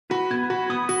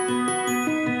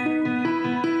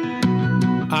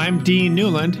I'm Dean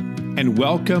Newland, and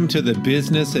welcome to the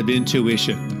Business of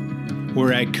Intuition,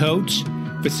 where I coach,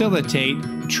 facilitate,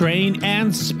 train,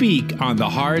 and speak on the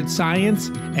hard science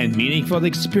and meaningful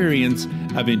experience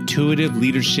of intuitive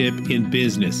leadership in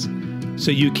business,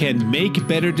 so you can make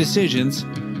better decisions,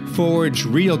 forge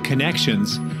real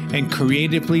connections, and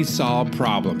creatively solve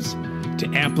problems to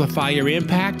amplify your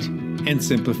impact and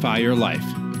simplify your life.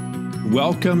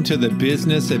 Welcome to the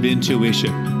Business of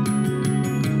Intuition.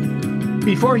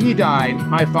 Before he died,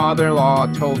 my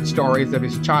father-in-law told stories of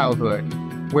his childhood,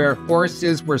 where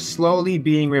horses were slowly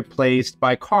being replaced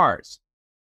by cars.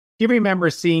 He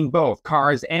remembers seeing both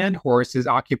cars and horses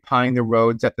occupying the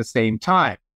roads at the same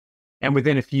time. And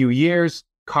within a few years,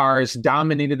 cars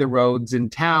dominated the roads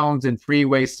in towns and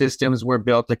freeway systems were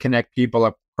built to connect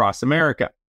people across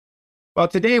America. Well,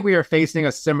 today we are facing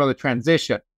a similar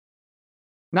transition.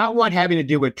 Not one having to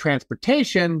do with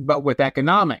transportation, but with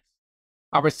economics.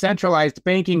 Our centralized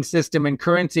banking system and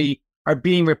currency are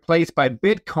being replaced by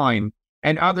Bitcoin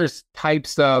and other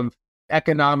types of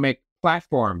economic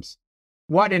platforms.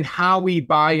 What and how we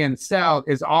buy and sell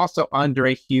is also under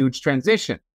a huge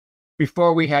transition.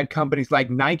 Before we had companies like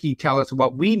Nike tell us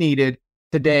what we needed,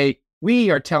 today we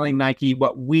are telling Nike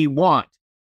what we want.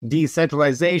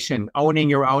 Decentralization, owning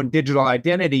your own digital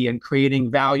identity and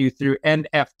creating value through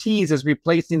NFTs is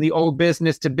replacing the old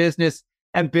business to business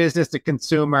and business to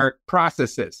consumer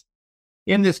processes.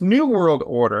 In this new world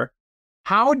order,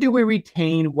 how do we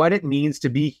retain what it means to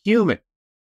be human?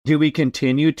 Do we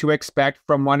continue to expect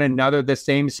from one another the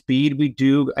same speed we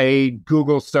do a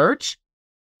Google search?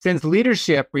 Since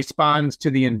leadership responds to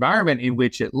the environment in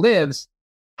which it lives,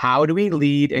 how do we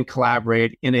lead and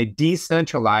collaborate in a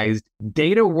decentralized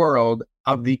data world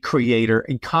of the creator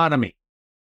economy?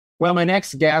 Well, my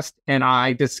next guest and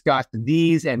I discussed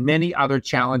these and many other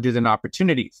challenges and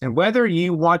opportunities. And whether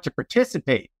you want to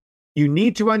participate, you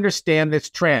need to understand this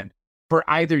trend, for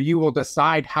either you will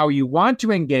decide how you want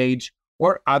to engage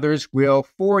or others will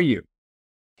for you.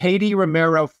 Catie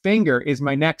Romero-Finger is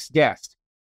my next guest.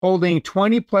 Holding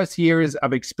 20 plus years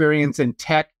of experience in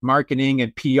tech, marketing,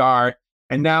 and PR,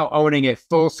 and now owning a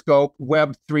full scope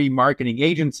Web3 marketing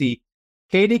agency,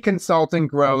 Catie Consulting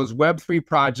grows Web3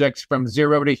 projects from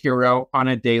zero to hero on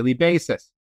a daily basis.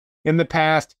 In the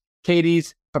past, Catie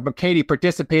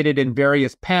participated in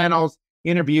various panels,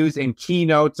 interviews, and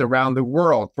keynotes around the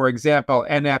world. For example,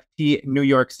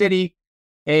 NFT.NYC,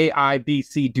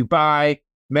 AIBC Dubai,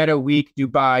 Metaweek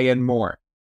Dubai, and more.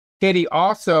 Catie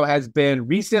also has been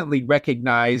recently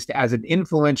recognized as an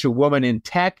influential woman in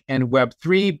tech and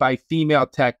Web3 by Female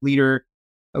Tech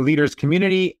Leaders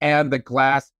Community and the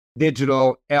Glass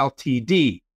Digital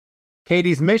LTD.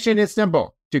 Catie's mission is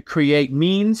simple: to create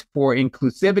means for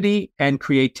inclusivity and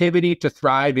creativity to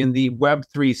thrive in the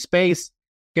Web3 space,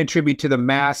 contribute to the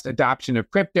mass adoption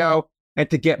of crypto, and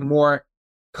to get more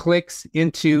clicks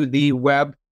into the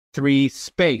Web3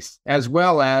 space, as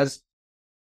well as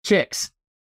chicks.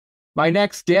 My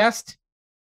next guest,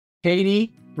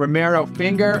 Catie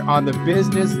Romero-Finger on the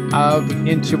Business of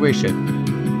Intuition.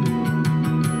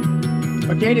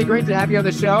 Well, Catie, great to have you on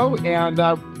the show. And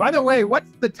by the way, what's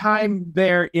the time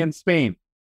there in Spain?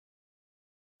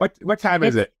 What time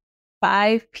is it?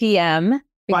 5 p.m.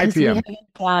 5 p.m.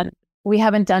 We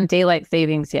haven't done daylight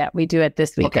savings yet. We do it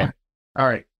this weekend. Okay. All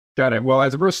right. Got it. Well,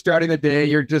 as we're starting the day,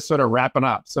 you're just sort of wrapping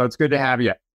up. So it's good to have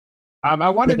you. I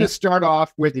wanted to start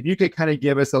off with, if you could kind of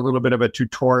give us a little bit of a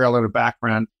tutorial and a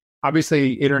background.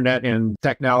 Obviously, internet and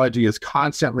technology is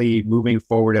constantly moving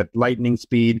forward at lightning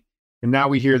speed. And now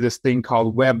we hear this thing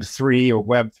called Web3 or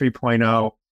Web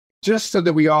 3.0, just so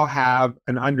that we all have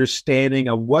an understanding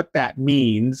of what that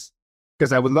means,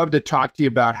 because I would love to talk to you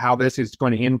about how this is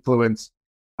going to influence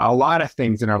a lot of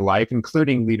things in our life,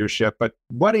 including leadership. But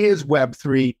what is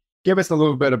Web3? Give us a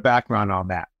little bit of background on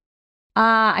that.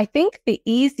 I think the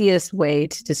easiest way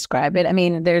to describe it, I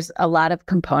mean, there's a lot of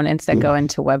components that go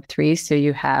into Web3. So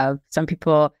you have, some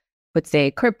people would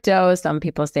say crypto, some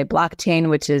people say blockchain,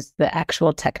 which is the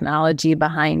actual technology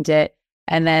behind it.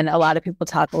 And then a lot of people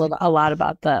talk a lot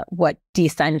about what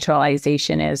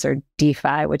decentralization is, or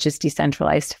DeFi, which is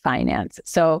decentralized finance.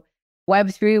 So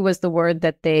Web3 was the word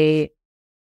that they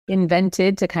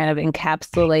invented to kind of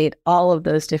encapsulate all of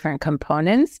those different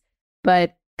components.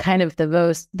 But kind of the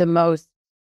most,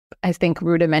 I think,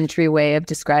 rudimentary way of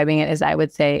describing it, as I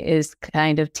would say, is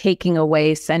kind of taking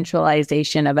away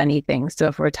centralization of anything. So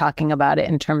if we're talking about it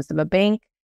in terms of a bank,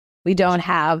 we don't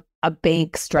have a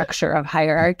bank structure of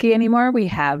hierarchy anymore. We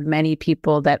have many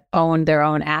people that own their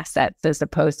own assets, as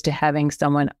opposed to having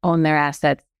someone own their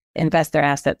assets, invest their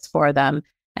assets for them,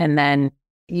 and then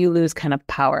you lose kind of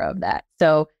power of that.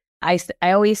 So I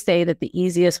always say that the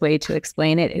easiest way to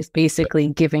explain it is basically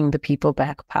giving the people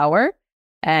back power.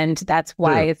 And that's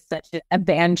why it's such an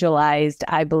evangelized,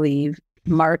 I believe,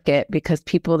 market, because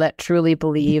people that truly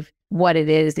believe what it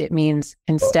is, it means,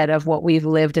 instead of what we've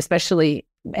lived, especially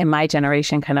in my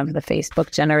generation, kind of the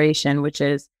Facebook generation, which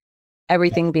is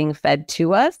everything being fed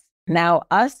to us. Now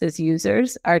us as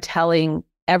users are telling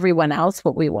everyone else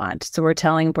what we want. So we're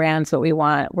telling brands what we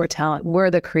want.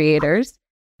 We're the creators,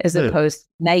 as opposed to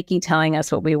Nike telling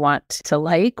us what we want to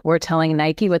like. We're telling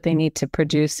Nike what they need to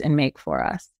produce and make for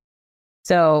us.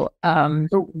 So,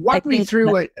 so walk me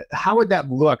through it. How would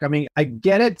that look? I mean, I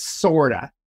get it,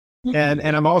 sorta. And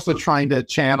I'm also trying to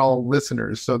channel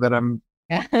listeners so that I'm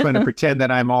trying to pretend that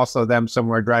I'm also them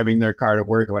somewhere driving their car to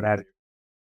work or what have you.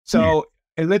 So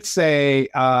let's say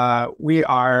we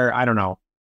are, I don't know,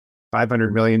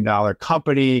 $500 million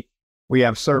company. We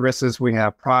have services, we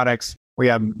have products, we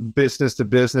have business to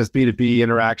business, B2B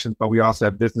interactions, but we also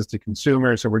have business to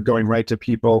consumer. So we're going right to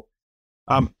people.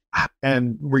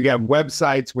 And we have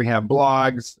websites, we have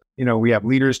blogs, we have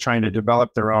leaders trying to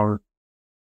develop their own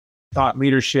thought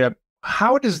leadership.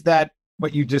 How does that,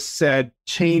 what you just said,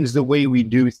 change the way we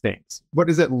do things? What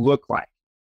does it look like?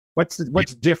 What's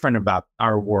different about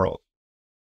our world?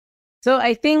 So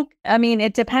I think,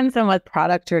 it depends on what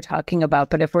product you're talking about,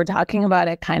 but if we're talking about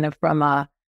it kind of from a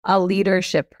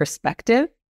leadership perspective,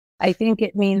 I think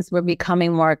it means we're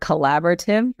becoming more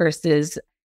collaborative versus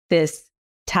this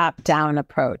top-down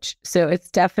approach. So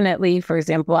it's definitely, for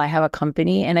example, I have a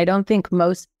company, and I don't think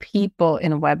most people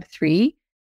in Web3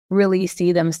 really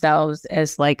see themselves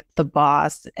as like the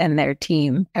boss and their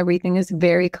team. Everything is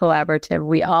very collaborative.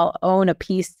 We all own a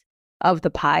piece of the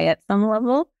pie at some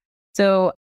level.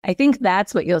 So I think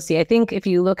that's what you'll see. I think if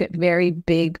you look at very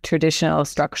big traditional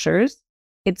structures,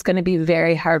 it's going to be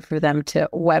very hard for them to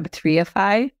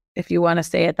Web3ify, if you want to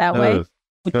say it that way,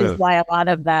 which is why a lot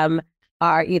of them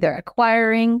are either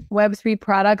acquiring Web3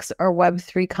 products or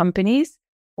Web3 companies,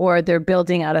 or they're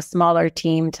building out a smaller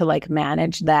team to like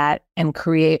manage that and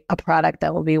create a product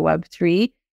that will be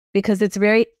Web3, because it's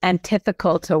very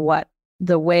antithetical to what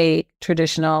the way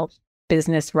traditional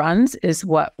business runs is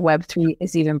what Web3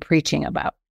 is even preaching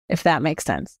about, if that makes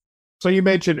sense. So you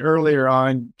mentioned earlier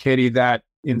on, Catie, that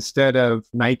instead of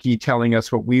Nike telling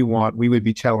us what we want, we would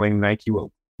be telling Nike what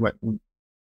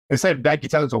instead of Nike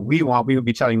telling us what we want, we would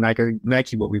be telling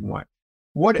Nike what we want.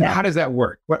 How does that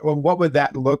work? What would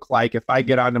that look like if I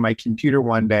get onto my computer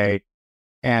one day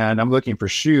and I'm looking for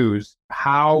shoes?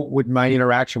 How would my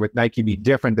interaction with Nike be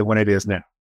different than what it is now?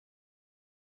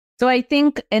 So I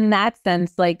think in that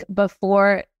sense, like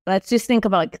before, let's just think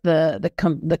about like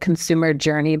the consumer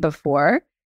journey before.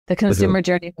 The consumer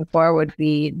journey before would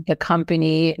be the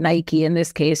company, Nike in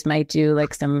this case, might do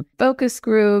like some focus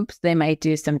groups. They might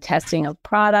do some testing of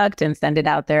product and send it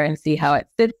out there and see how it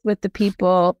fits with the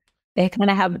people. They kind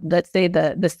of have, let's say,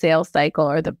 the sales cycle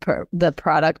or the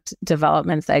product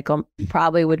development cycle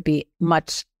probably would be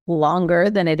much longer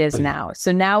than it is now.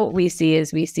 So now what we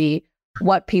see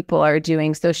what people are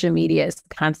doing. Social media is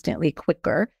constantly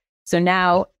quicker. So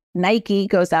now Nike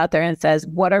goes out there and says,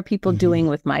 what are people doing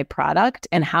with my product,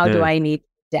 and how do I need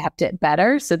to adapt it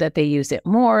better so that they use it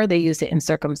more, they use it in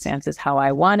circumstances how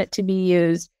I want it to be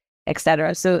used,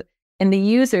 etc. So and the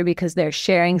user, because they're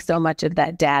sharing so much of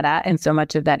that data and so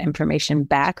much of that information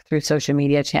back through social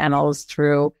media channels,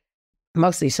 through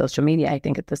mostly social media, I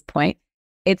think at this point,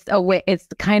 it's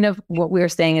kind of what we're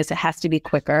saying is it has to be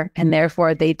quicker, and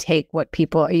therefore they take what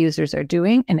users are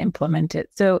doing and implement it.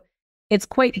 So it's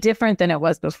quite different than it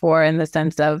was before in the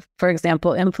sense of, for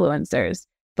example, influencers.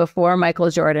 Before Michael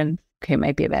Jordan,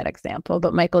 might be a bad example,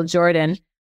 but Michael Jordan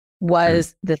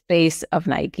was the face of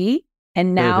Nike.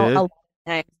 And now a lot of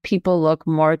times people look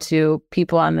more to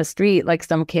people on the street, like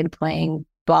some kid playing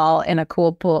ball in a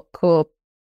cool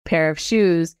pair of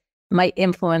shoes might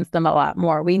influence them a lot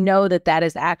more. We know that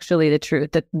is actually the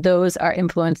truth, that those are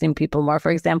influencing people more.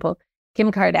 For example,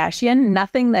 Kim Kardashian,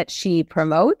 nothing that she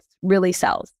promotes really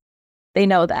sells. They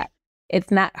know that.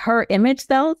 It's not her image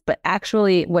sells, but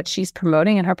actually what she's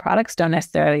promoting in her products don't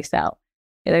necessarily sell.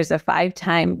 There's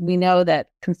we know that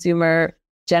consumer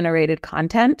generated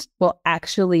content will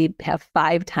actually have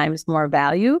 5 times more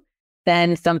value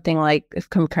than something like if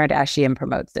Kim Kardashian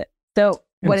promotes it. So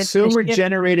consumer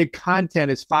generated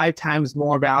content is 5 times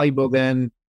more valuable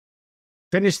than,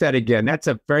 finish that again. That's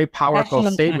a very powerful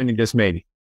statement you just made.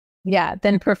 Yeah,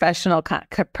 than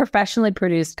professionally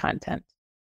produced content.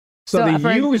 So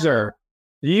the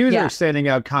user sending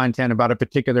out content about a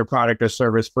particular product or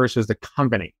service versus the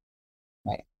company.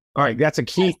 Right. All right. That's a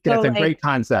key. That's a great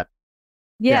concept.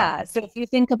 Yeah. So if you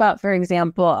think about, for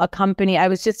example, a company, I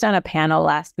was just on a panel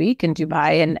last week in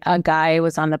Dubai, and a guy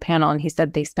was on the panel and he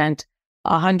said they spent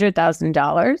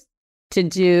 $100,000 to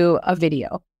do a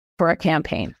video for a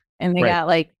campaign, and they got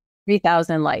like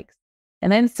 3,000 likes.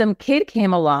 And then some kid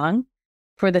came along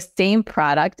for the same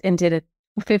product and did a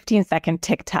 15-second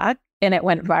TikTok, and it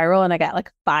went viral, and I got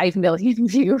like 5 million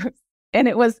views, and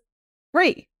it was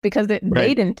free because they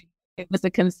didn't. It was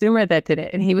the consumer that did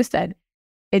it. And he said,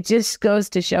 it just goes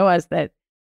to show us that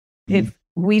if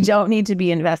we don't need to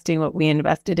be investing what we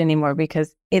invested anymore,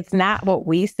 because it's not what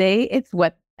we say, it's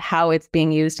how it's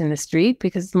being used in the street,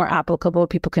 because it's more applicable.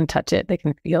 People can touch it, they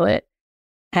can feel it,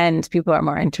 and people are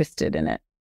more interested in it.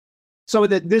 So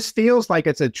this feels like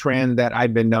it's a trend that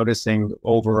I've been noticing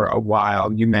over a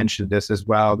while. You mentioned this as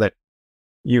well, that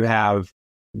you have,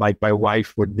 like my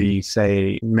wife would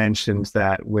mentions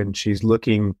that when she's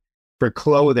looking for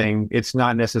clothing, it's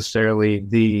not necessarily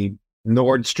the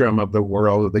Nordstrom of the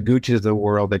world or the Gucci's of the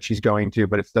world that she's going to,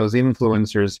 but it's those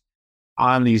influencers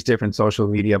on these different social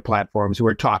media platforms who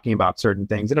are talking about certain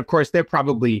things. And of course, they're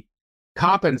probably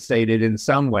compensated in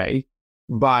some way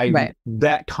by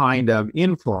that kind of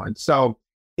influence. So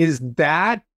is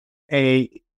that a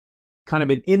kind of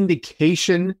an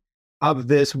indication of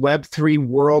this Web3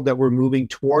 world that we're moving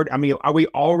toward? I mean, are we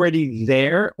already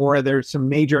there, or are there some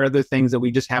major other things that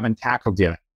we just haven't tackled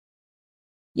yet?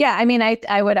 Yeah, I mean,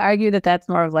 I would argue that that's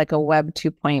more of like a Web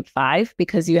 2.5,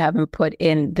 because you haven't put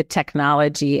in the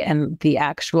technology and the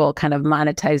actual kind of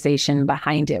monetization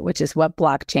behind it, which is what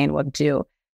blockchain would do.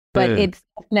 But it's,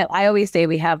 I always say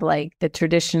we have like the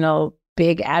traditional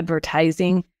big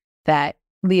advertising that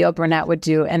Leo Burnett would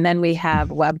do. And then we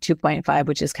have Web 2.5,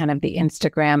 which is kind of the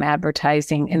Instagram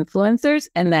advertising influencers.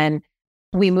 And then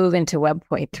we move into Web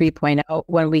 3.0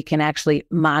 when we can actually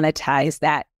monetize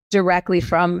that directly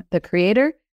from the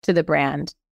creator to the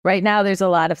brand. Right now, there's a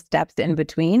lot of steps in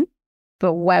between,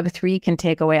 but Web 3 can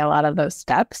take away a lot of those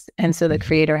steps. And so the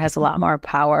creator has a lot more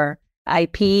power.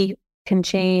 IP can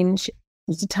change.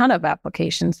 There's a ton of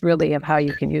applications really of how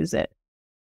you can use it.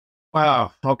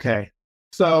 Wow. Okay.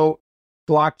 So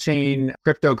blockchain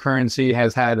cryptocurrency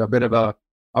has had a bit of a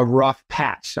rough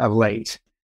patch of late.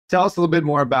 Tell us a little bit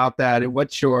more about that. And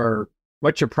what's your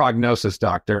prognosis,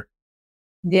 doctor?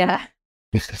 Yeah.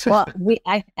 Well,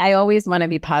 I always want to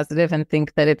be positive and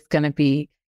think that it's going to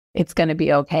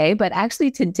be okay. But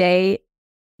actually today,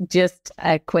 just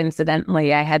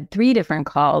coincidentally, I had 3 different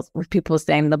calls with people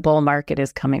saying the bull market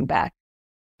is coming back.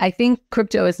 I think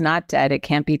crypto is not dead. It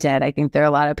can't be dead. I think there are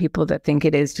a lot of people that think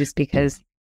it is, just because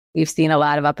we've seen a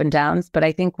lot of up and downs. But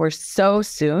I think we're so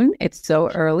soon, it's so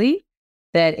early,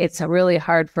 that it's really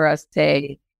hard for us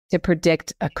to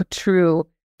predict a true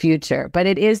future. But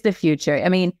it is the future. I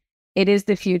mean, it is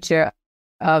the future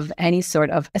of any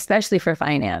sort of, especially for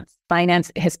finance.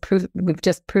 Finance has proved, we've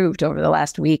just proved over the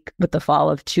last week with the fall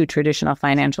of 2 traditional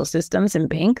financial systems and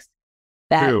banks,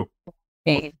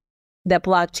 that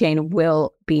blockchain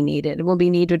will be needed. It will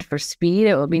be needed for speed.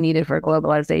 It will be needed for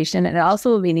globalization. And it also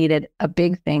will be needed. A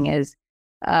big thing is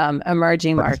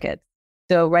emerging markets.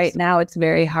 So right now, it's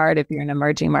very hard if you're an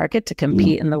emerging market to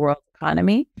compete in the world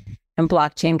economy. And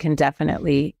blockchain can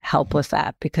definitely help with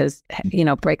that, because,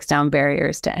 breaks down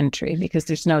barriers to entry, because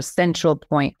there's no central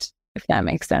point, if that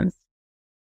makes sense.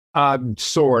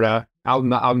 Sorta. I'll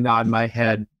nod my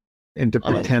head and to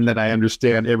pretend that I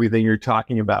understand everything you're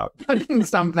talking about.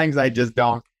 Some things I just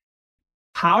don't.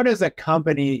 How does a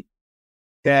company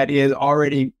that is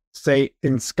already, say,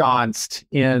 ensconced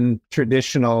in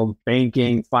traditional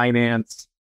banking, finance,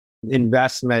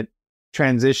 investment,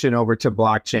 transition over to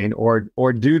blockchain,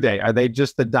 or do they? Are they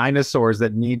just the dinosaurs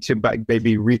that need to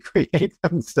maybe recreate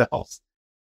themselves?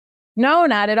 No,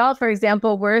 not at all. For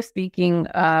example, we're speaking,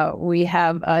 we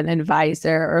have an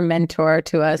advisor or mentor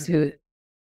to us who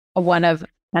one of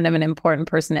kind of an important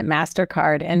person at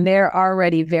MasterCard, and they're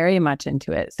already very much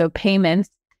into it. So payments,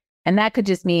 and that could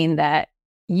just mean that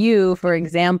you, for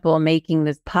example, making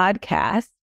this podcast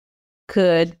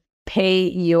could pay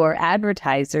your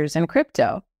advertisers in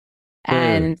crypto.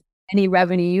 And any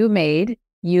revenue you made,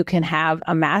 you can have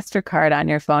a MasterCard on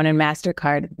your phone, and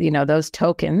MasterCard, those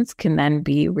tokens can then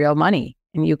be real money,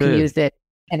 and you can use it,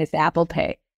 and it's Apple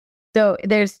Pay. So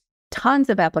there's tons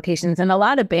of applications, and a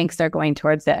lot of banks are going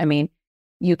towards it. I mean,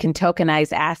 you can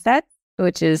tokenize assets,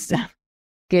 which is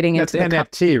getting into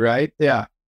NFT, right? Yeah.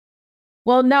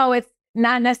 Well, no, it's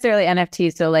not necessarily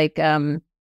NFT. So like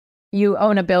you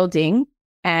own a building,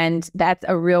 and that's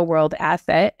a real world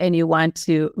asset, and you want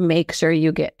to make sure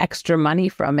you get extra money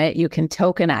from it. You can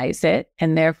tokenize it,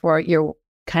 and therefore you're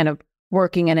kind of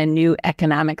working in a new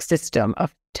economic system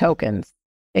of tokens.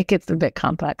 it gets a bit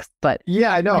complex, but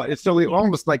yeah, I know. So we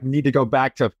almost like need to go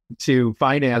back to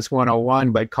finance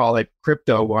 101, but call it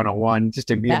crypto 101 just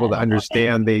to be able to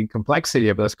understand the complexity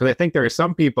of this. Because I think there are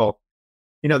some people,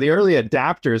 the early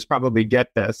adapters probably get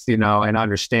this, and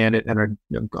understand it and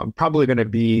are probably going to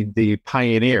be the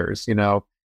pioneers, the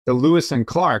Lewis and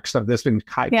Clarks of this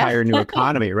entire new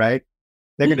economy, right?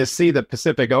 They're going to see the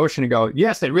Pacific Ocean and go,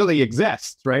 yes, it really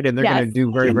exists, right? And they're going to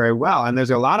do very, very well. And there's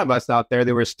a lot of us out there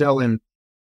that were still in,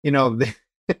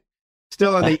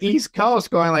 still on the East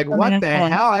Coast going like, what the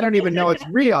hell? I don't even know it's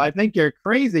real. I think you're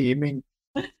crazy. I mean,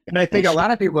 and I think a lot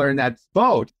of people are in that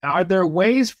boat. Are there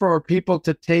ways for people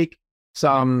to take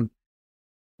some,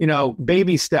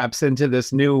 baby steps into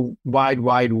this new wide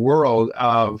world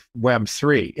of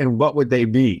Web3? And what would they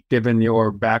be, given your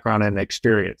background and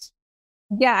experience?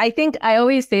 Yeah, I think I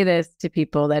always say this to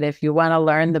people that if you want to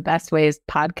learn, the best way is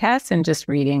podcasts and just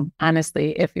reading.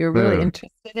 Honestly, if you're really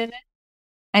interested in it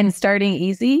and starting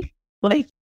easy, like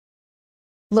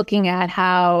looking at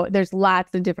how there's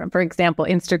lots of different, for example,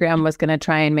 Instagram was going to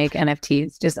try and make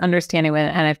NFTs, just understanding what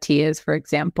an NFT is, for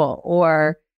example,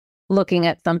 or looking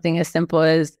at something as simple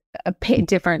as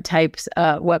different types,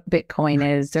 what Bitcoin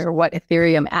is or what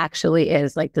Ethereum actually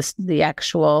is, like the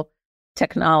actual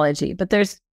technology. But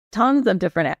there's tons of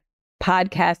different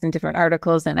podcasts and different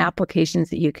articles and applications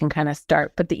that you can kind of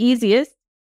start. But the easiest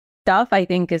stuff, I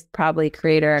think, is probably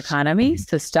creator economy.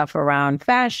 So stuff around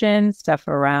fashion, stuff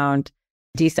around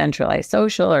decentralized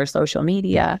social or social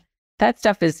media. That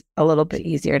stuff is a little bit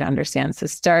easier to understand. So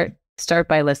start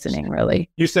by listening, really.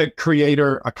 You said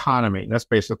creator economy. That's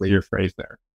basically your phrase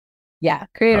there. Yeah,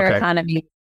 creator economy.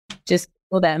 Just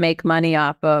people that make money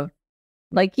off of,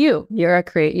 like you're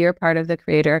part of the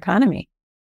creator economy.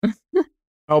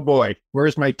 Oh boy,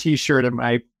 where's my T-shirt and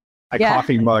my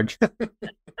coffee mug?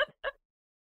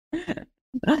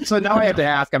 So now I have to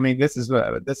ask. I mean, this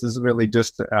is really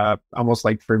just almost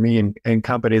like for me in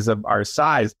companies of our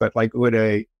size, but like would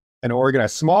a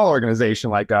small organization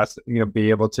like us,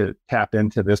 be able to tap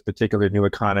into this particular new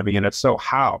economy? And if so,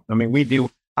 how? I mean, we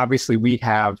do. Obviously, we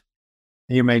have.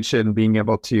 You mentioned being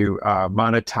able to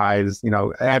monetize,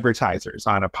 advertisers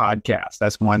on a podcast.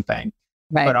 That's one thing.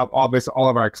 Right. But obviously, all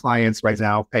of our clients right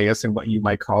now pay us in what you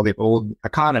might call the old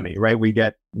economy, right?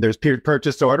 There's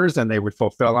purchase orders and they would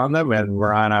fulfill on them. And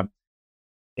we're on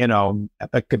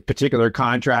a particular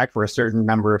contract for a certain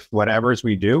number of whatevers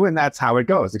we do. And that's how it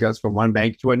goes. It goes from one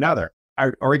bank to another.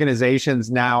 Our organizations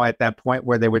now at that point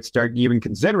where they would start even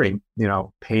considering,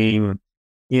 paying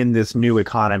in this new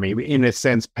economy, in a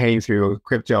sense, paying through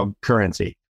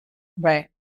cryptocurrency. Right.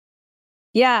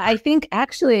 Yeah, I think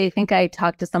I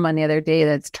talked to someone the other day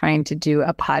that's trying to do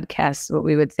a podcast, what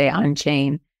we would say on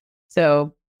chain.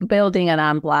 So building it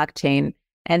on blockchain.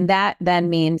 And that then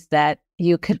means that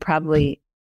you could probably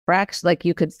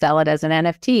you could sell it as an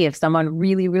NFT. If someone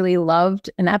really, really loved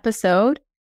an episode,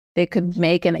 you can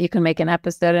make an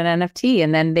episode an NFT,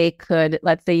 and then they could,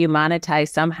 let's say you monetize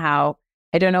somehow.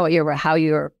 I don't know how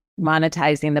you're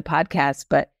monetizing the podcast,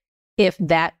 but if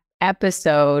that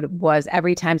episode was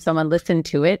every time someone listened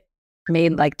to it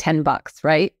made like $10,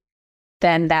 right?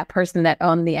 Then that person that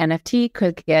owned the NFT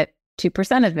could get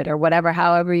 2% of it or whatever,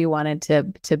 however you wanted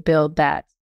to build that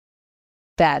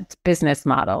business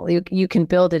model. You can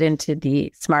build it into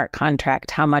the smart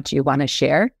contract, how much you want to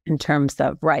share in terms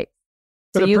of rights.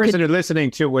 So the person who's listening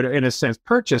to would, in a sense,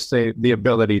 purchase the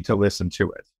ability to listen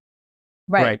to it.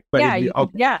 Right. But you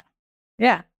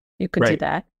could do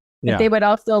that. But they would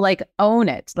also like own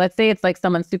it. Let's say it's like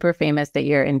someone super famous that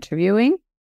you're interviewing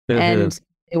and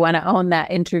they want to own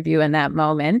that interview in that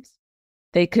moment.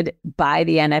 They could buy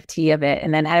the NFT of it.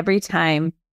 And then every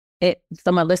time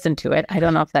someone listened to it, I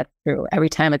don't know if that's true. Every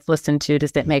time it's listened to,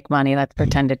 does it make money? Let's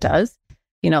pretend it does,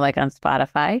 like on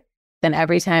Spotify. Then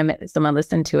every time someone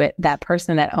listened to it, that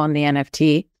person that owned the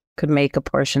NFT could make a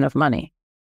portion of money.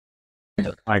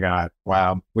 My God.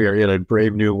 Wow. We are in a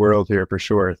brave new world here for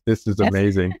sure. This is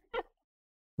amazing.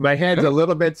 My head's a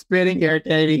little bit spinning here,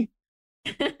 Catie.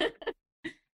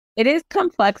 It is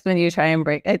complex when you try and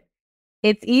break it.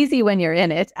 It's easy when you're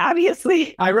in it,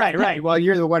 obviously. Right. Well,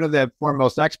 you're one of the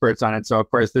foremost experts on it. So,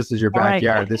 of course, this is your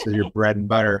backyard. Right. This is your bread and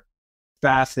butter.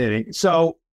 Fascinating.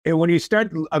 So, when you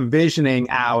start envisioning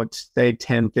out, say,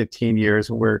 10, 15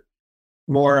 years, where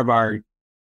more of our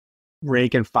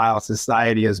rank and file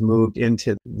society has moved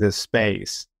into this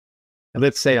space, and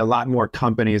let's say a lot more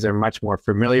companies are much more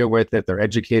familiar with it, they're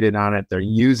educated on it, they're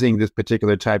using this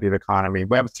particular type of economy.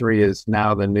 Web3 is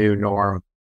now the new norm.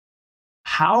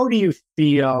 How do you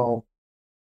feel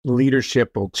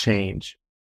leadership will change?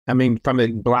 I mean, from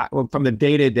the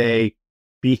day-to-day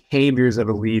behaviors of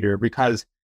a leader, because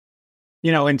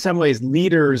in some ways,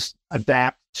 leaders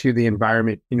adapt to the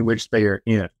environment in which they are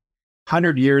in.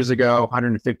 100 years ago,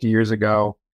 150 years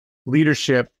ago,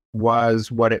 leadership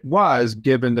was what it was,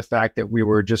 given the fact that we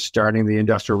were just starting the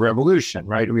Industrial Revolution,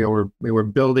 right? We were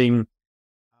building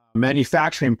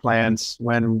manufacturing plants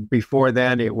when before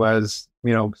then it was,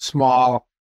 small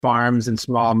farms and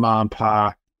small mom and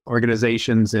pop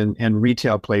organizations and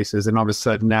retail places. And all of a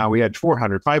sudden now we had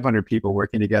 400, 500 people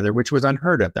working together, which was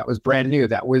unheard of. That was brand new.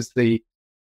 That was the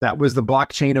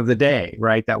blockchain of the day,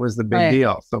 right? That was the big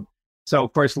deal. So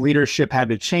of course, leadership had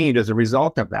to change as a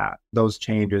result of those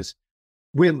changes.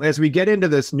 As we get into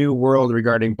this new world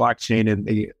regarding blockchain and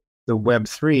the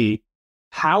Web3,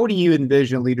 how do you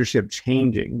envision leadership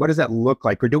changing? What does that look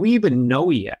like? Or do we even know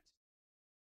yet?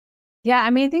 Yeah,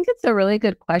 I think it's a really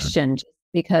good question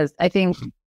because I think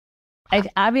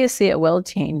obviously it will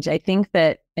change. I think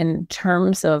that in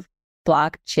terms of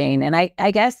blockchain, and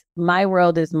I guess my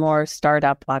world is more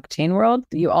startup blockchain world.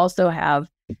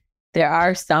 There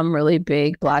are some really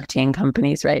big blockchain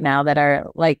companies right now that are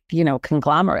like,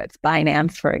 conglomerates.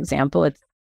 Binance, for example, it's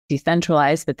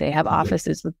decentralized, but they have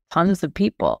offices with tons of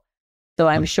people. So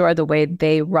I'm sure the way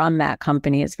they run that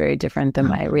company is very different than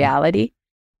my reality.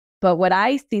 But what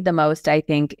I see the most, I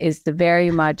think, is very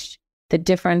much the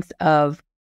difference of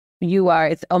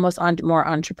it's almost more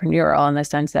entrepreneurial in the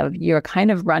sense of you're kind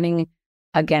of running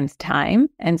against time.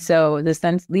 And so the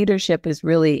sense leadership is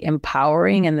really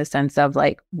empowering in the sense of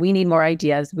like, we need more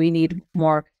ideas. We need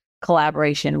more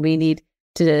collaboration. We need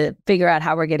to figure out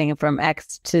how we're getting it from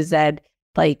X to Z,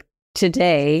 like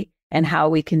today, and how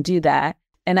we can do that.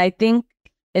 And I think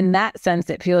in that sense,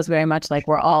 it feels very much like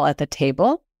we're all at the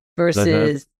table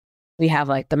versus we have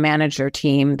like the manager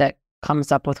team that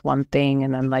comes up with one thing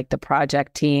and then like the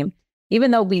project team. Even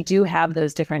though we do have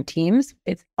those different teams,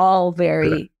 it's all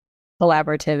very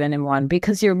collaborative and in one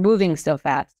because you're moving so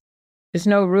fast. There's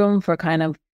no room for kind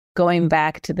of going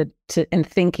back and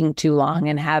thinking too long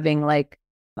and having like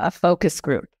a focus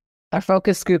group. Our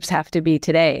focus groups have to be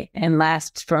today and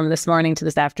last from this morning to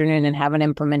this afternoon and have an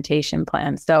implementation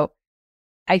plan. So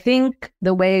I think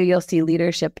the way you'll see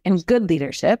leadership and good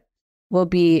leadership will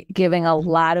be giving a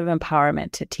lot of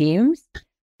empowerment to teams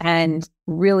and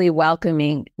really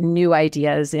welcoming new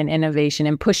ideas and innovation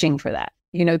and pushing for that.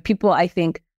 People, I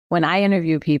think when I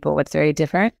interview people, what's very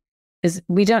different is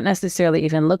we don't necessarily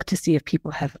even look to see if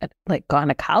people have like gone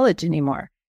to college anymore,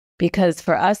 because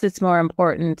for us, it's more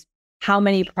important how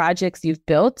many projects you've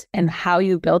built and how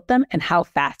you built them and how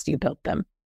fast you built them.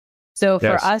 So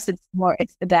for us,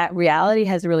 it's that reality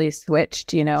has really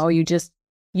switched.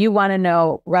 You want to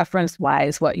know reference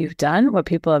wise what you've done, what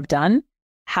people have done,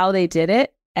 how they did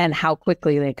it, and how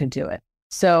quickly they could do it.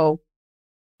 So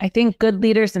I think good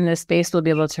leaders in this space will be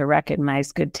able to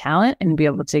recognize good talent and be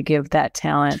able to give that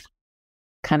talent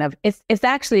kind of, it's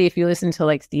actually, if you listen to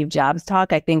like Steve Jobs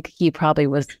talk, I think he was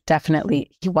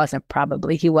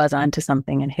onto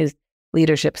something, and his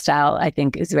leadership style, I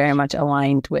think, is very much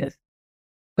aligned with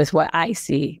what I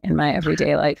see in my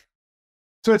everyday life.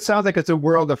 So it sounds like it's a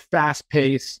world of fast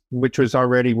pace, which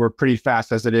we're pretty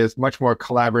fast as it is, much more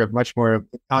collaborative, much more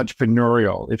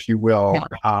entrepreneurial, if you will.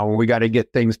 Yeah. We got to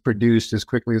get things produced as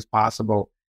quickly as possible.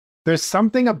 There's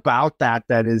something about that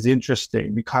is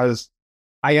interesting because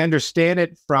I understand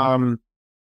it from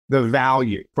the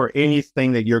value for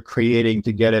anything that you're creating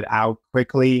to get it out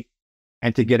quickly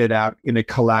and to get it out in a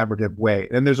collaborative way.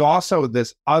 And there's also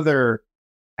this other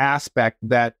aspect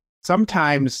that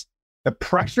sometimes the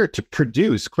pressure to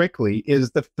produce quickly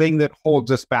is the thing that holds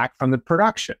us back from the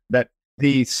production, that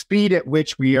the speed at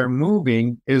which we are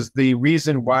moving is the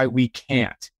reason why we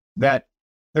can't, that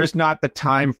there's not the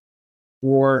time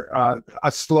for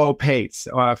a slow pace,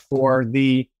 for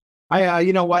the,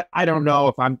 you know what, I don't know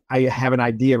if I have an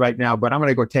idea right now, but I'm going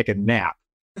to go take a nap.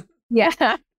 Yeah.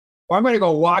 Or I'm going to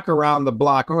go walk around the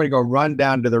block. I'm going to go run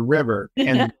down to the river,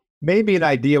 and maybe an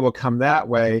idea will come that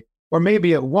way. Or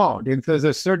maybe it won't. And there's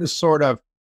a certain sort of,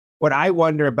 what I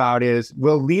wonder about is,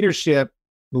 will leadership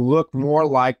look more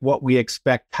like what we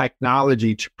expect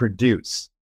technology to produce?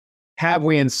 Have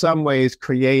we in some ways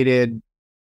created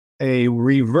a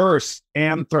reverse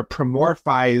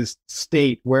anthropomorphized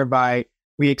state whereby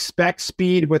we expect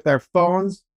speed with our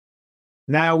phones?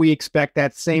 Now we expect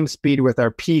that same speed with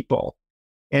our people.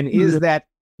 And is that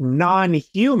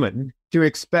non-human to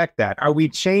expect that? Are we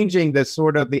changing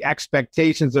the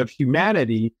expectations of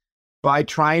humanity by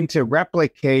trying to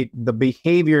replicate the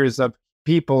behaviors of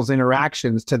people's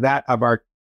interactions to that of our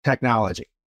technology?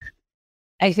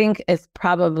 I think it's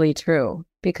probably true,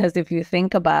 because if you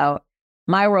think about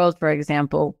my world, for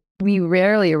example, we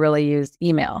rarely really use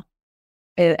email.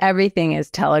 Everything is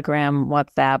Telegram,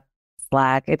 WhatsApp,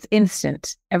 Slack. It's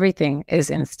instant. Everything is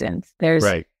instant.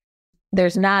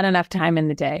 There's not enough time in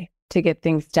the day to get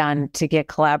things done, to get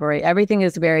collaborate. Everything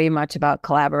is very much about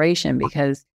collaboration,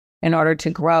 because in order to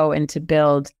grow and to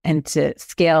build and to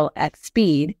scale at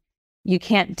speed, you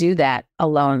can't do that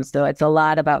alone. So it's a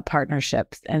lot about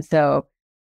partnerships. And so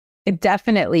it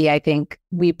definitely, I think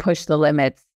we push the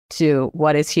limits to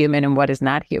what is human and what is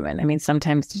not human. I mean,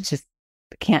 sometimes you just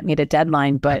can't meet a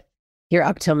deadline, but you're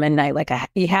up till midnight. Like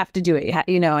you have to do it,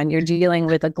 and you're dealing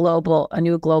with a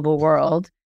new global world.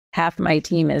 Half my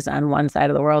team is on one side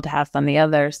of the world, half on the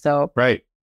other. So I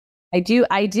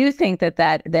do think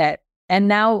that, and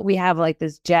now we have like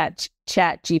this chat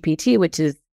GPT, which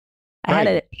is, I had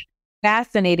a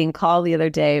fascinating call the other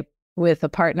day with a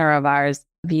partner of ours,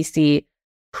 VC,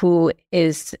 who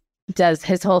does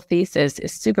his whole thesis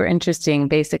is super interesting,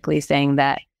 basically saying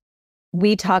that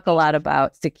we talk a lot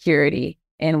about security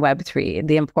in Web3,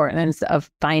 the importance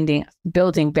of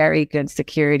building very good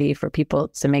security for people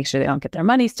to make sure they don't get their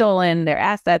money stolen, their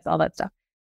assets, all that stuff.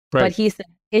 But he said,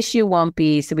 issue won't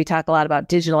be, so we talk a lot about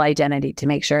digital identity to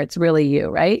make sure it's really you,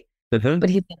 right? But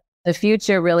he said, the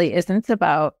future really isn't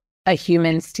about a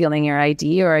human stealing your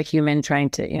ID or a human trying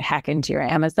to hack into your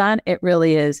Amazon. It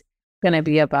really is going to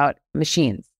be about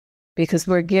machines, because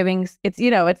we're giving, it's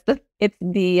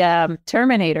the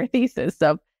Terminator thesis.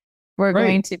 So we're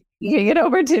going to get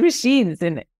over to machines,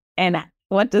 and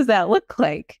what does that look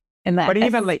like? And that, but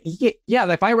even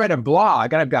if I read a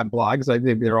blog, and I've got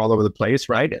blogs, they're all over the place,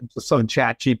 right? And so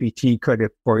Chat GPT could,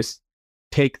 of course,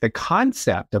 take the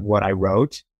concept of what I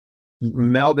wrote,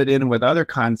 meld it in with other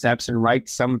concepts, and write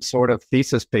some sort of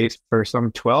thesis paper for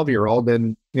some 12-year-old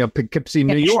in Poughkeepsie,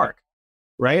 New York,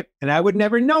 right? And I would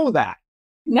never know that.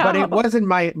 No. But it wasn't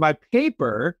my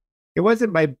paper. It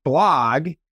wasn't my blog.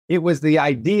 It was the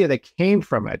idea that came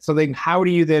from it. So then how do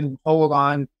you then hold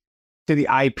on to the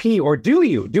IP, or do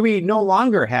we no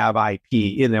longer have IP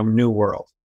in the new world?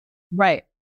 Right.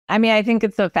 I mean, I think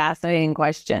it's a fascinating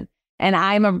question. And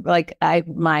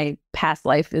my past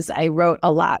life is I wrote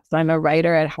a lot. So I'm a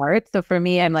writer at heart. So for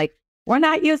me, I'm like, we're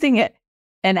not using it.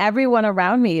 And everyone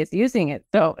around me is using it.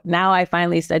 So now I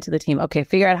finally said to the team, okay,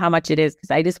 figure out how much it is,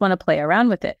 because I just want to play around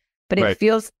with it. But it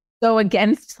feels so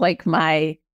against like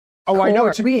my core. I know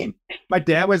what you mean. My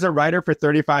dad was a writer for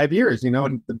 35 years,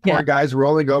 and the poor guy's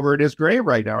rolling over in his grave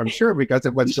right now, I'm sure, because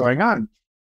of what's going on.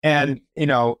 And,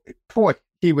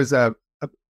 he was a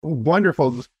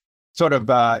wonderful sort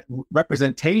of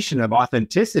representation of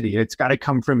authenticity. It's got to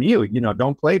come from you,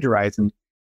 don't plagiarize. And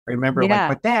I remember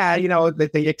but Dad,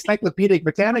 the Encyclopedic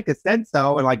Britannica said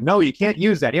so. And like, no, you can't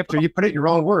use that. You put it in your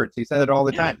own words. He said it all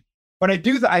the time. But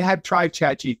I have tried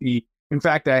ChatGPT. In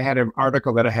fact, I had an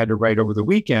article that I had to write over the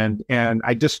weekend, and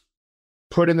I just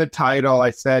put in the title.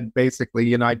 I said,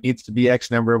 basically, it needs to be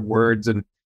X number of words, and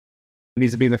it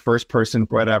needs to be in the first person,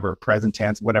 whatever, present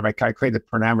tense, whatever. I created the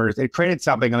parameters. It created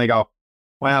something, and they go,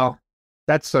 well,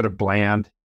 that's sort of bland.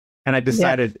 And I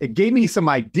decided it gave me some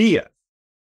ideas,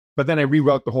 but then I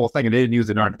rewrote the whole thing and I didn't use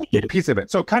a piece of it.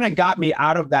 So it kind of got me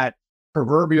out of that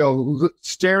proverbial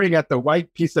staring at the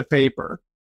white piece of paper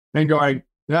and going,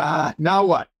 now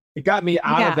what? It got me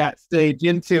out of that stage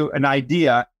into an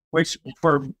idea, which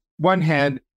for one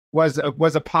hand was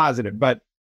a positive, but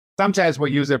sometimes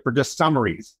we'll use it for just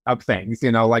summaries of things,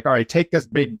 like, all right, take this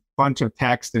big bunch of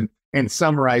text and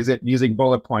summarize it using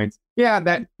bullet points. Yeah,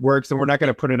 that works. And we're not going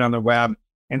to put it on the web.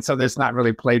 And so there's not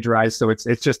really plagiarized. So it's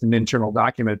just an internal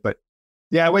document, but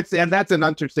and that's an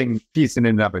interesting piece in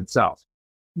and of itself.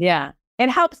 Yeah. It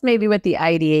helps maybe with the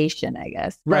ideation, I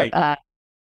guess. Right. But,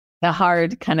 the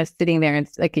hard kind of sitting there and,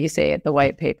 like you say, at the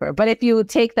white paper. But if you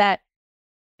take that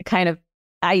kind of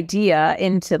idea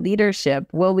into leadership,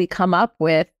 will we come up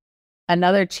with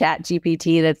another Chat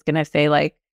GPT that's going to say,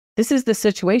 like, this is the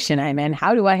situation I'm in.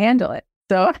 How do I handle it?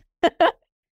 So,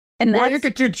 and you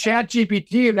could do Chat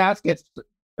GPT and ask it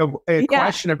a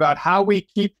question about how we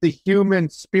keep the human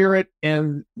spirit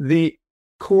and the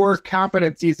core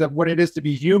competencies of what it is to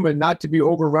be human, not to be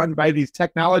overrun by these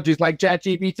technologies like Chat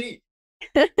GPT.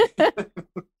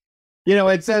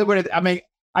 It says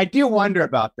I do wonder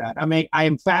about that. I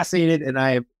am fascinated, and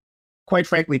I am quite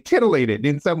frankly titillated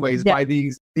in some ways by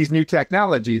these new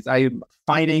technologies. I am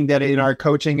finding that in our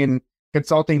coaching and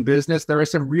consulting business, there are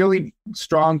some really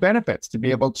strong benefits to be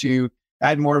able to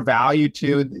add more value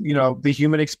to the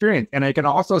human experience. And I can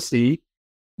also see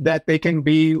that they can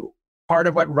be part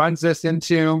of what runs us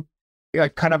into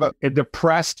kind of a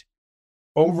depressed,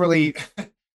 overly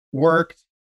worked,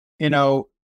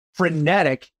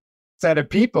 frenetic set of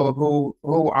people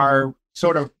who are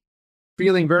sort of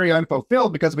feeling very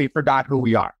unfulfilled because we forgot who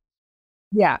we are.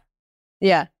 Yeah.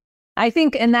 Yeah. I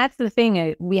think, and that's the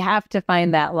thing, we have to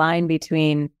find that line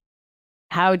between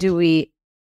how do we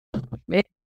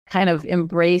kind of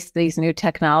embrace these new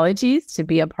technologies to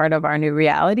be a part of our new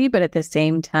reality, but at the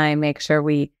same time, make sure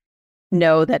we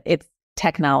know that it's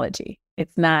technology.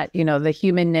 It's not, the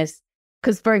humanness.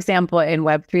 Because, for example, in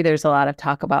Web3, there's a lot of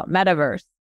talk about metaverse,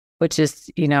 which is,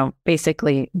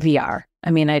 basically VR. I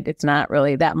mean, it's not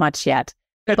really that much yet,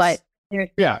 but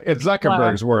it's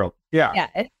Zuckerberg's world. Yeah,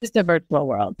 it's just a virtual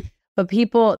world. But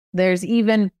there's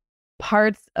even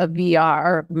parts of VR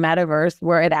or metaverse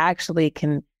where it actually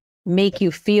can make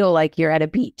you feel like you're at a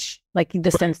beach, like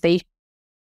the sensation.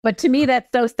 But to me, that's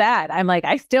so sad. I'm like,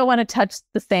 I still want to touch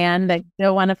the sand. I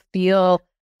still want to feel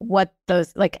what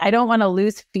those, like, I don't want to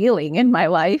lose feeling in my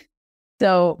life.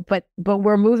 So, but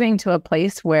we're moving to a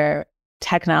place where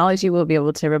technology will be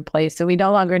able to replace. So we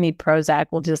no longer need Prozac.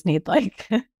 We'll just need like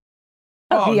a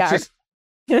VR.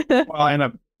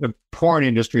 And the porn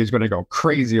industry is going to go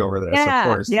crazy over this, of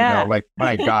course. Like,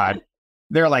 my God,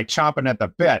 they're like chomping at the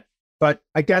bit. But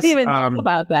I guess even think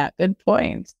about that. Good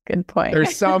point.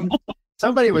 There's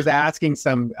somebody was asking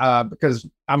because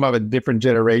I'm of a different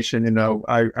generation.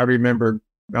 I remember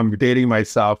I'm dating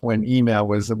myself when email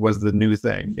was the new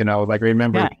thing. Like I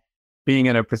remember being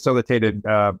in a facilitated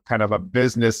kind of a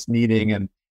business meeting, and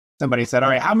somebody said,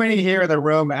 "All right, how many here in the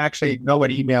room actually know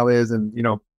what email is?" And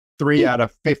 3 out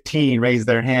of 15 raised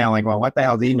their hand. Like, well, what the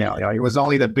hell is email? It was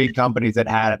only the big companies that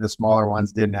had it; the smaller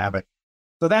ones didn't have it.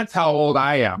 So that's how old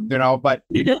I am, But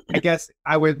I guess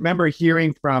I would remember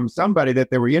hearing from somebody that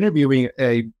they were interviewing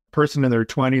a person in their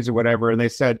 20s or whatever, and they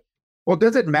said, well,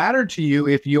 does it matter to you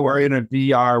if you are in a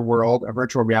VR world, a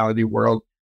virtual reality world,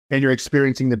 and you're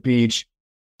experiencing the beach?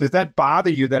 Does that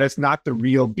bother you that it's not the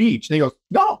real beach? And he goes,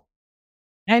 no.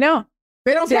 I know.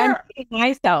 They don't care. I'm kidding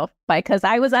myself because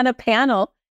I was on a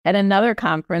panel at another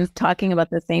conference talking about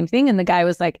the same thing. And the guy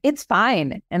was like, it's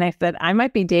fine. And I said, I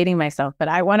might be dating myself, but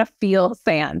I want to feel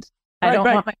sand. I don't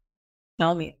want my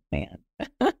tell me it's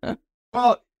sand.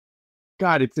 Well,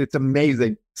 God, it's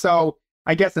amazing. So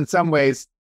I guess in some ways,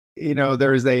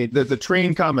 there's a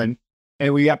train coming,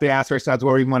 and we have to ask ourselves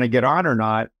whether we want to get on or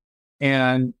not,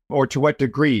 or to what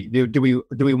degree. Do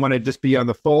we want to just be on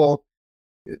the full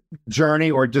journey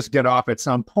or just get off at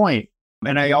some point?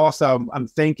 And I'm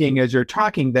thinking as you're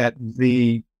talking that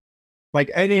like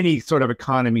in any sort of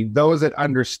economy, those that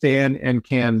understand and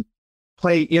can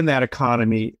play in that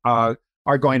economy are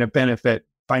going to benefit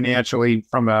financially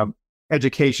from a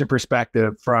education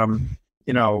perspective, from,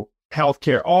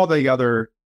 healthcare, all the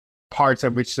other parts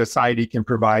of which society can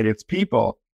provide its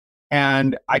people.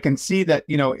 And I can see that,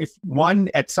 if one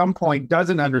at some point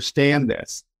doesn't understand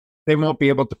this, they won't be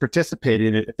able to participate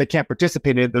in it. If they can't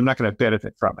participate in it, they're not going to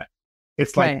benefit from it.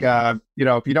 It's like, if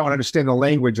you don't understand the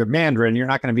language of Mandarin, you're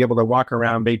not going to be able to walk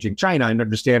around Beijing, China and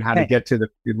understand how to get to the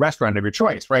restaurant of your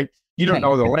choice, right? You don't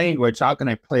know the language. How can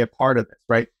I play a part of this,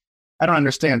 right? I don't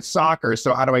understand soccer.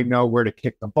 So how do I know where to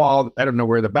kick the ball? I don't know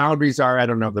where the boundaries are. I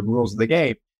don't know the rules of the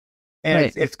game.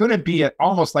 And it's going to be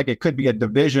almost like it could be a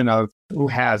division of who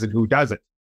has and who doesn't,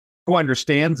 who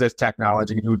understands this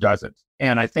technology and who doesn't.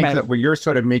 And I think that what you're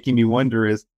sort of making me wonder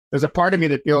is, there's a part of me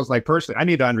that feels like personally, I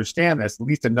need to understand this, at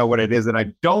least to know what it is that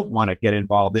I don't want to get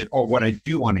involved in or what I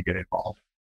do want to get involved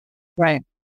in. Right.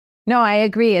 No, I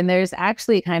agree. And there's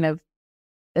actually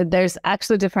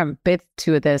different bits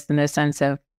to this in the sense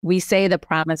of, we say the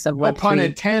promise of Web3. No pun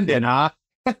intended, huh?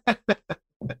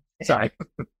 Sorry.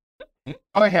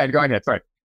 Go ahead. Sorry.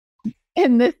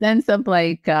 In the sense of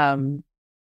like, the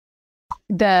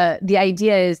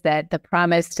idea is that the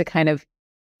promise to kind of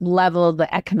level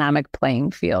the economic playing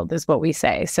field is what we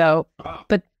say. So,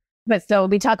 but so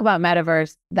we talk about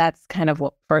metaverse, that's kind of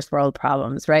what first world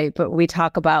problems, right? But we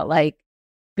talk about like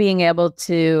being able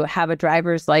to have a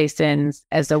driver's license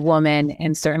as a woman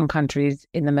in certain countries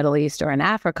in the Middle East or in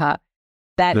Africa.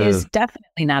 That is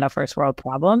definitely not a first world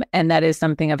problem. And that is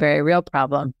a very real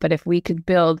problem. But if we could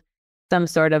build some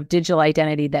sort of digital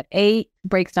identity that A,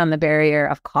 breaks down the barrier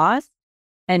of cost,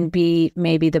 and B,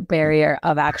 maybe the barrier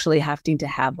of actually having to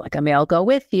have like a male go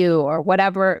with you or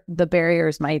whatever the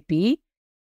barriers might be,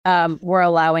 we're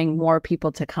allowing more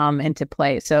people to come into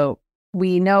play. So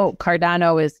we know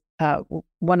Cardano is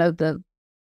one of the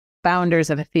founders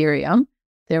of Ethereum.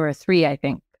 There were 3, I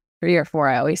think, 3 or 4,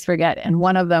 I always forget. And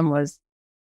one of them was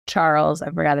Charles, I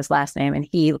forgot his last name, and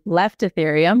he left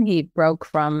Ethereum. He broke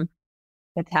from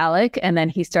Vitalik, and then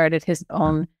he started his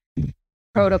own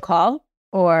protocol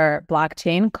or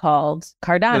blockchain called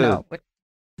Cardano, which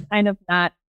kind of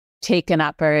not taken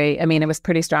up it was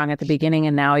pretty strong at the beginning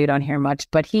and now you don't hear much,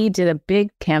 but he did a big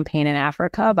campaign in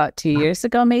Africa about 2 years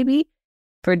ago, maybe,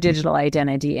 for digital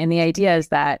identity. And the idea is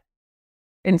that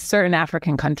in certain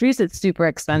African countries, it's super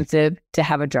expensive to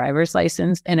have a driver's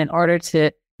license. And in order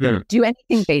to do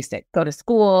anything basic, go to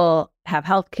school, have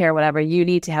healthcare, whatever, you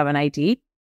need to have an ID.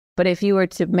 But if you were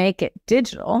to make it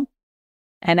digital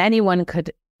and anyone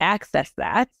could access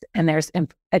that, and there's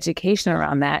education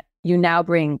around that, you now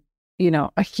bring,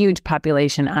 a huge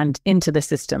population into the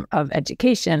system of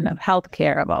education, of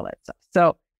healthcare, of all that stuff.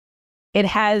 So it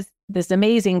has this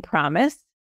amazing promise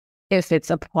if it's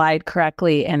applied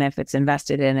correctly and if it's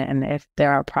invested in it, and if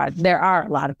there are a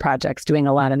lot of projects doing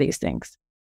a lot of these things.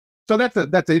 So that's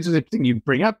an interesting thing you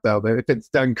bring up, though, that if it's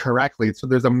done correctly, so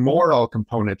there's a moral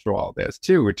component to all this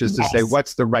too, which is to say,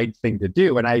 what's the right thing to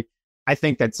do? And I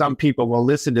think that some people will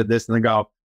listen to this and they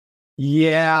go,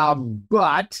 yeah,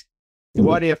 but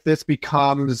what if this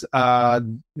becomes,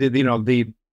 the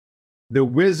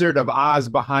Wizard of Oz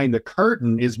behind the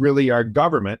curtain is really our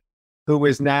government, who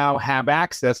is now have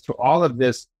access to all of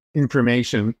this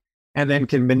information and then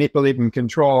can manipulate and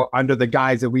control under the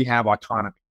guise that we have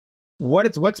autonomy.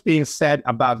 What's being said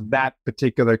about that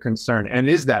particular concern? And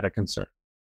is that a concern?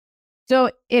 So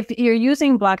if you're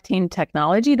using blockchain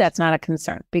technology, that's not a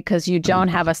concern because you don't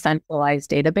have a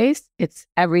centralized database. It's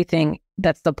everything.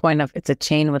 That's the point of it's a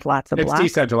chain with lots of blocks.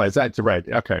 It's decentralized. That's right.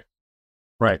 Okay.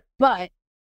 Right. But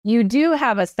you do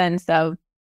have a sense of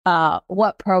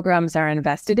what programs are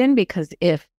invested in, because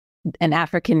if an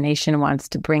African nation wants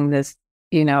to bring this,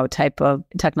 type of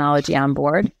technology on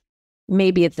board,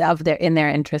 maybe it's in their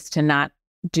interest to not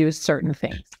do certain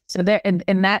things. So there,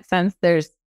 in that sense, there's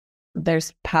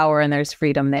power and there's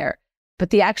freedom there. But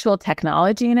the actual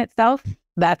technology in itself,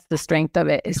 that's the strength of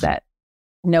it, is that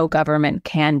no government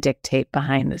can dictate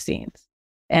behind the scenes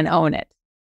and own it.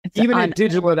 Even a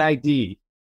digital ID.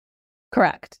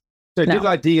 Correct. So digital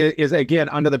ID is, again,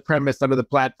 under the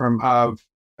platform of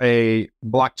a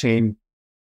blockchain,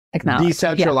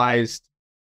 decentralized. Yeah.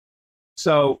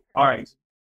 So, all right.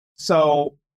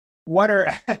 So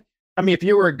if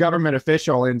you were a government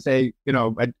official in, say,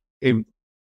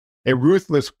 a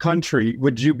ruthless country,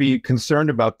 would you be concerned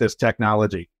about this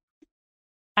technology?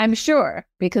 I'm sure,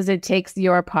 because it takes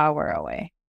your power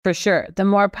away, for sure. The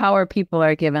more power people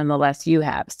are given, the less you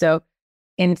have. So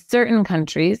in certain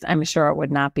countries, I'm sure it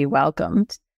would not be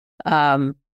welcomed.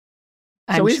 Is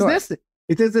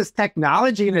this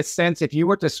technology, in a sense, if you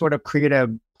were to sort of create a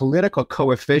political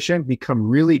coefficient, become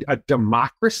really a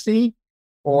democracy?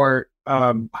 Or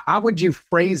how would you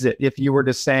phrase it if you were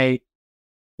to say,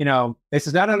 this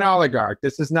is not an oligarch,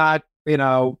 this is not,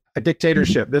 a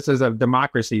dictatorship, this is a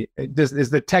democracy? Is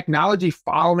the technology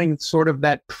following sort of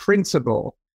that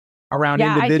principle around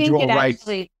individual rights?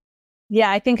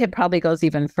 I think it probably goes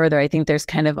even further. I think there's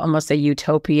kind of almost a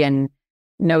utopian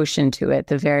notion to it,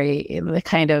 the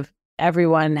kind of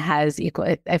everyone has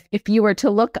equal. If you were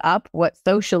to look up what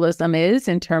socialism is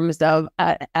in terms of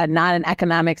not an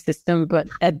economic system, but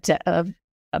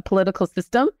a political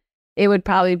system, it would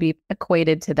probably be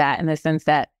equated to that, in the sense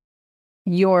that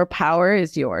your power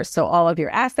is yours. So all of your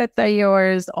assets are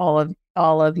yours. All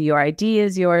of your ID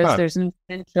is yours. There's no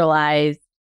centralized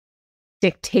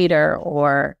dictator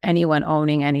or anyone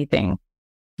owning anything.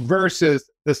 Versus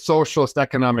the socialist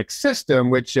economic system,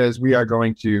 which is we are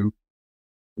going to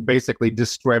basically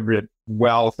distribute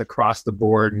wealth across the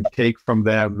board and take from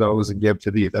them those and give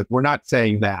to these. We're not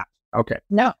saying that. Okay.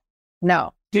 No.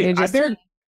 You're just saying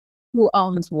who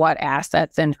owns what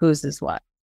assets and whose is what.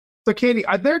 So, Catie,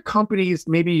 are there companies,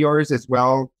 maybe yours as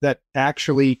well, that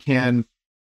actually can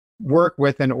work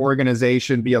with an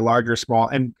organization, be a large or small?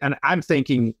 And I'm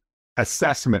thinking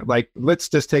assessment. Like, let's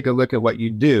just take a look at what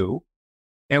you do,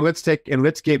 and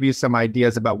let's give you some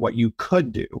ideas about what you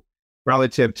could do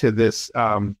relative to this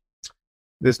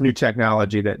this new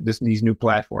technology, these new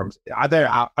platforms. Are they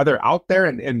out there,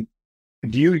 and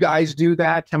do you guys do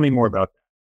that? Tell me more about that.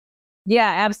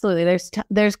 Yeah, absolutely.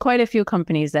 There's quite a few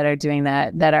companies that are doing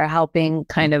that are helping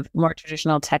kind of more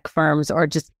traditional tech firms or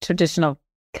just traditional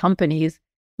companies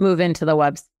move into the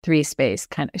Web3 space,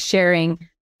 kind of sharing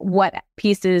what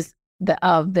pieces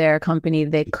of their company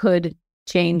they could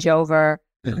change over,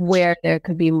 where there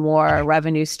could be more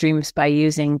revenue streams by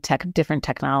using different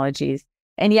technologies.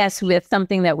 And yes, with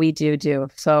something that we do.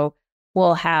 So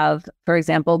we'll have, for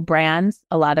example, brands.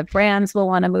 A lot of brands will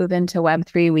want to move into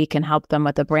Web3. We can help them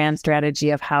with a brand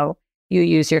strategy of how you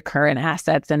use your current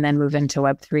assets and then move into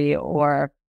Web3.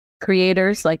 Or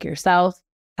creators like yourself,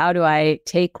 how do I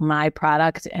take my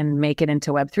product and make it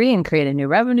into Web3 and create a new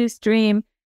revenue stream?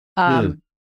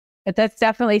 But that's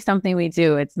definitely something we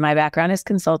do. My background is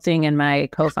consulting, and my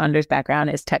co-founder's background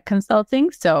is tech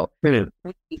consulting. So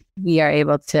we are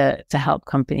able to help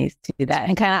companies to do that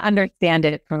and kind of understand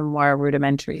it from a more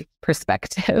rudimentary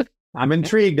perspective. I'm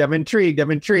intrigued.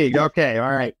 Okay.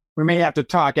 All right. We may have to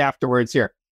talk afterwards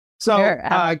here. So,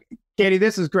 Sure. Catie,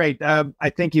 this is great. I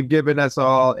think you've given us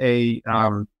all a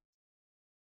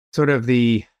sort of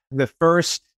the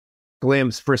first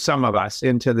glimpse for some of us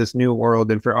into this new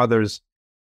world, and for others,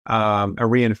 a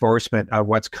reinforcement of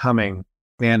what's coming.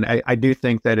 And I do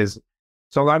think that is,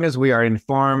 so long as we are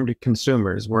informed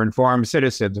consumers, we're informed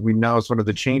citizens, we know sort of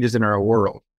the changes in our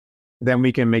world, then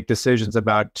we can make decisions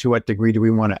about to what degree do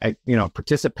we want to,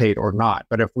 participate or not.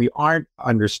 But if we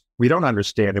we don't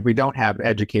understand, if we don't have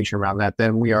education around that,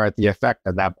 then we are at the effect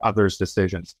of that others'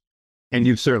 decisions. And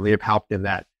you certainly have helped in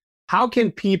that. How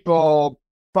can people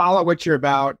follow what you're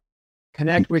about,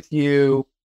 connect with you,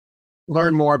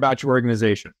 learn more about your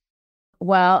organization?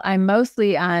 Well, I'm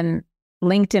mostly on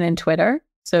LinkedIn and Twitter.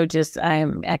 So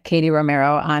I'm at Catie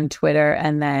Romero on Twitter,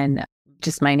 and then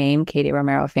just my name, Catie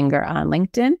Romero-Finger, on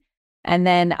LinkedIn. And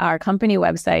then our company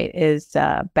website is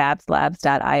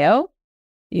babslabs.io.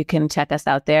 You can check us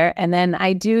out there. And then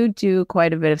I do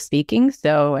quite a bit of speaking,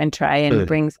 and try and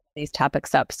bring these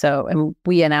topics up. So, and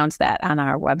we announce that on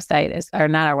our website, or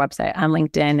not our website, on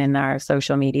LinkedIn and our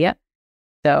social media.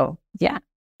 So yeah,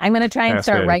 I'm going to try and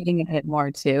start writing a bit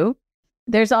more too.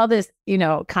 There's all this,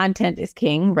 content is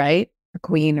king, right? Or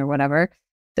queen or whatever.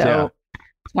 So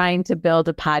trying to build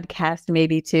a podcast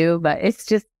maybe too, but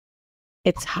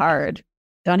it's hard.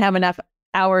 Don't have enough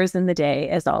hours in the day,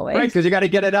 as always. Right, because you got to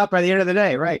get it up by the end of the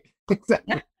day, right?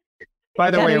 Yeah.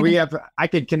 By the way, I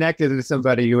could connect it to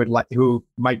somebody who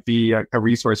might be a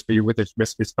resource for you with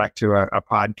respect to a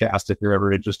podcast if you're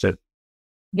ever interested.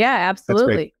 Yeah,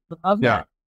 absolutely. Love that.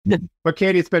 But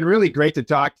Catie, it's been really great to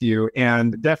talk to you,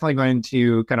 and definitely going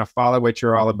to kind of follow what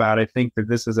you're all about. I think that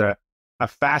this is a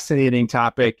fascinating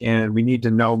topic, and we need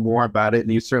to know more about it.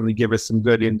 And you certainly give us some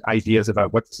good ideas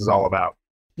about what this is all about.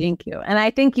 Thank you. And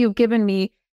I think you've given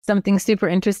me something super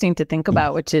interesting to think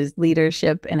about, which is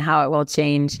leadership and how it will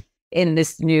change in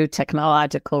this new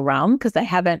technological realm, because I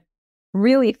haven't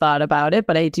really thought about it,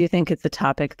 but I do think it's a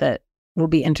topic that will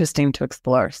be interesting to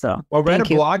explore. So, write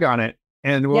a blog on it,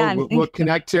 and we'll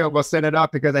connect to it. We'll set it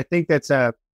up, because I think that's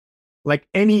like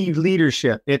any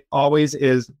leadership, it always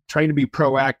is trying to be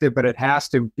proactive, but it has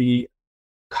to be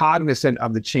cognizant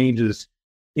of the changes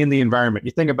in the environment.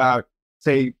 You think about,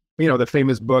 say, the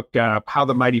famous book, How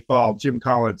the Mighty Fall, Jim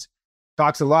Collins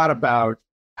talks a lot about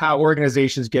how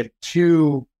organizations get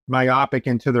too myopic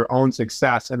into their own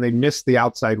success, and they miss the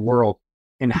outside world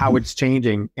and how it's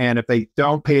changing. And if they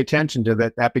don't pay attention to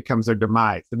that, that becomes their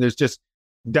demise. And there's just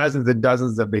dozens and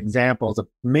dozens of examples of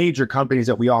major companies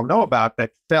that we all know about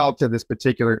that fell to this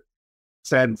particular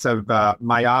sense of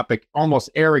myopic,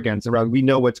 almost arrogance around, we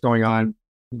know what's going on,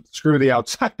 screw the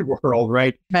outside world,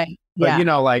 right? Right. But,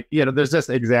 there's just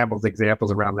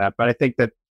examples around that. But I think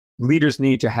that leaders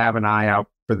need to have an eye out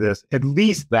for this, at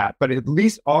least that. But at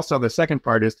least also the second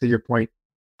part is, to your point,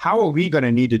 how are we going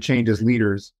to need to change as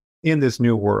leaders in this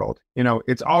new world?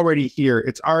 It's already here.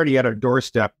 It's already at our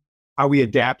doorstep. Are we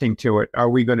adapting to it? Are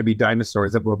we going to be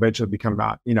dinosaurs that will eventually become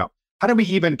not? How do we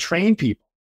even train people,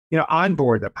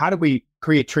 onboard them? How do we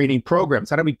create training programs?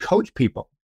 How do we coach people?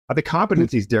 Are the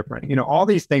competencies different? All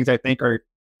these things I think are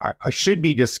should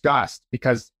be discussed,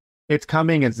 because it's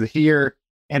coming, it's here.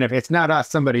 And if it's not us,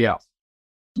 somebody else.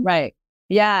 Right.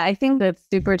 Yeah, I think that's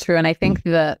super true. And I think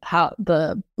the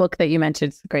book that you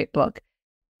mentioned is a great book.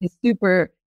 It's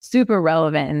super, super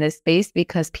relevant in this space,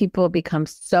 because people become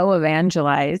so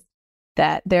evangelized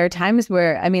that there are times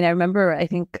where, I remember, I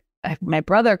think my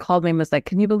brother called me and was like,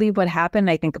 can you believe what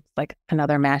happened? I think it's like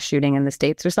another mass shooting in the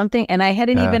States or something. And I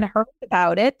hadn't even heard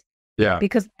about it. Yeah.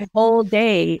 Because my whole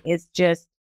day is just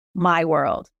my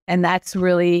world. And that's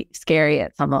really scary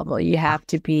at some level. You have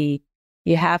to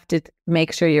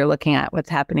make sure you're looking at what's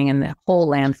happening in the whole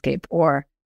landscape, or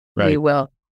you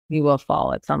will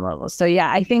fall at some level. So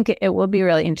yeah, I think it will be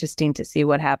really interesting to see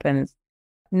what happens.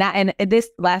 And this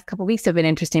last couple of weeks have been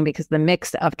interesting, because the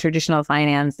mix of traditional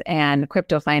finance and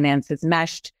crypto finance is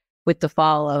meshed with the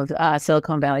fall of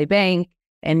Silicon Valley Bank,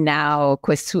 and now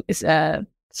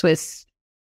Swiss,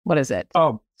 what is it?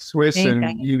 Oh, Swiss and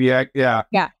UBX. Yeah.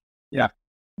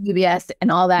 UBS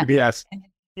and all that. UBS. And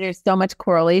there's so much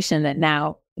correlation that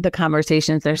now the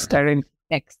conversations are starting to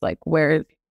mix, like where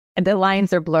the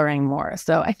lines are blurring more.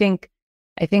 So I think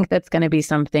that's going to be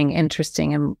something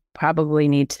interesting, and probably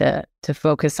need to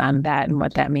focus on that and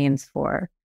what that means for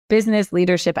business,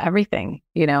 leadership, everything.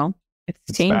 It's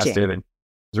changing. Fascinating.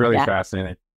 It's really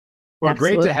fascinating. Well,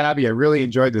 Absolutely. Great to have you. I really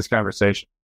enjoyed this conversation.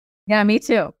 Yeah, me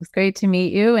too. It was great to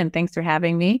meet you, and thanks for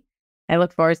having me. I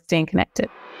look forward to staying connected.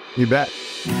 You bet.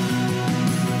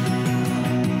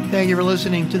 Thank you for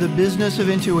listening to The Business of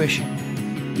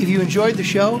Intuition. If you enjoyed the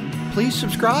show, please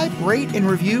subscribe, rate, and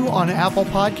review on Apple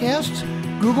Podcasts,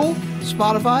 Google,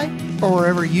 Spotify, or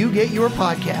wherever you get your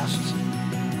podcasts.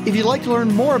 If you'd like to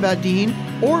learn more about Dean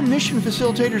or Mission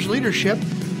Facilitators Leadership,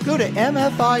 go to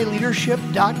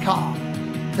mfileadership.com.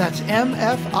 That's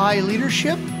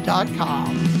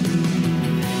mfileadership.com.